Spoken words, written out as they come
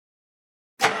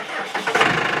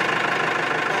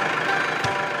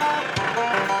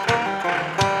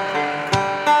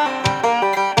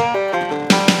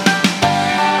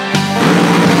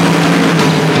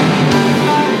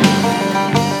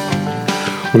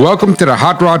Welcome to the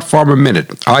Hot Rod Farmer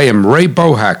Minute. I am Ray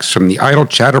Bohax from the Idle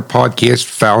Chatter podcast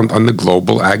found on the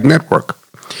Global Ag Network.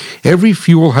 Every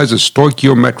fuel has a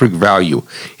stoichiometric value.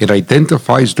 It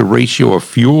identifies the ratio of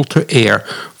fuel to air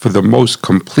for the most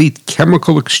complete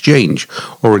chemical exchange,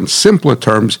 or in simpler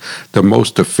terms, the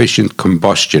most efficient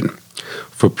combustion.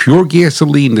 For pure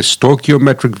gasoline, the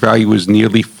stoichiometric value is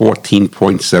nearly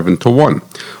 14.7 to 1.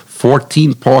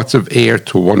 14 parts of air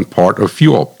to 1 part of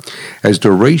fuel. As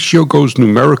the ratio goes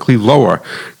numerically lower,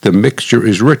 the mixture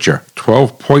is richer.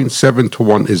 12.7 to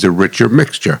 1 is a richer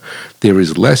mixture. There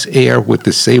is less air with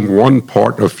the same 1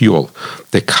 part of fuel.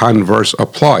 The converse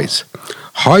applies.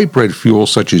 Hybrid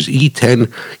fuels such as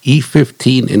E10,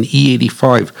 E15, and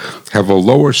E85 have a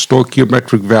lower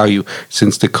stoichiometric value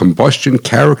since the combustion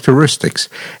characteristics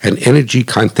and energy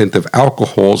content of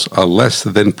alcohols are less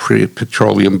than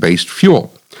petroleum-based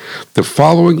fuel. The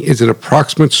following is an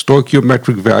approximate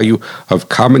stoichiometric value of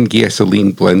common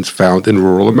gasoline blends found in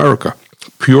rural America.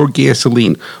 Pure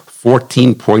gasoline,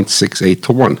 14.68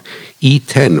 to 1.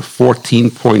 E10,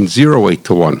 14.08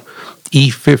 to 1.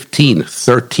 E15,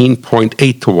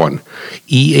 13.8 to 1.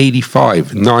 E85,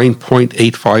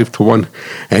 9.85 to 1.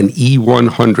 And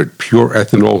E100, pure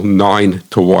ethanol, 9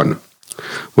 to 1.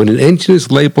 When an engine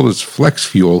is labeled as flex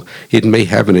fuel, it may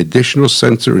have an additional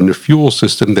sensor in the fuel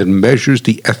system that measures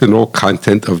the ethanol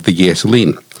content of the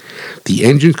gasoline. The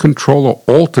engine controller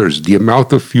alters the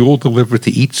amount of fuel delivered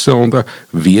to each cylinder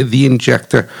via the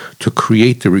injector to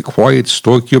create the required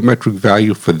stoichiometric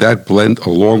value for that blend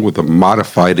along with a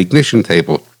modified ignition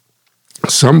table.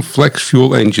 Some flex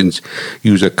fuel engines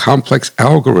use a complex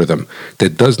algorithm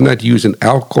that does not use an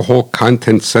alcohol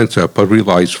content sensor but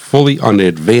relies fully on an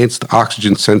advanced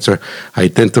oxygen sensor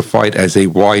identified as a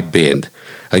wideband.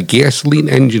 A gasoline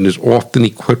engine is often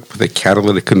equipped with a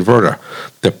catalytic converter.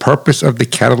 The purpose of the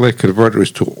catalytic converter is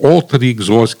to alter the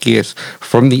exhaust gas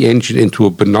from the engine into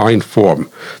a benign form.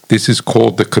 This is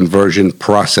called the conversion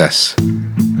process.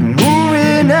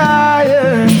 Moving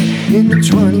higher in the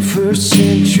 21st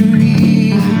century.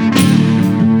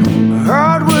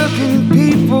 Hard-working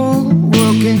people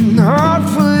working hard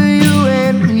for you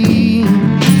and me.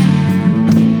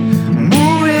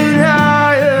 Moving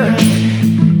higher,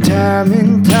 time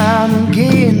and time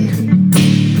again.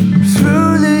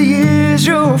 Through the years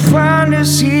you'll find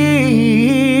us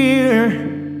here.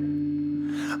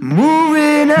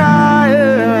 Moving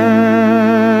higher.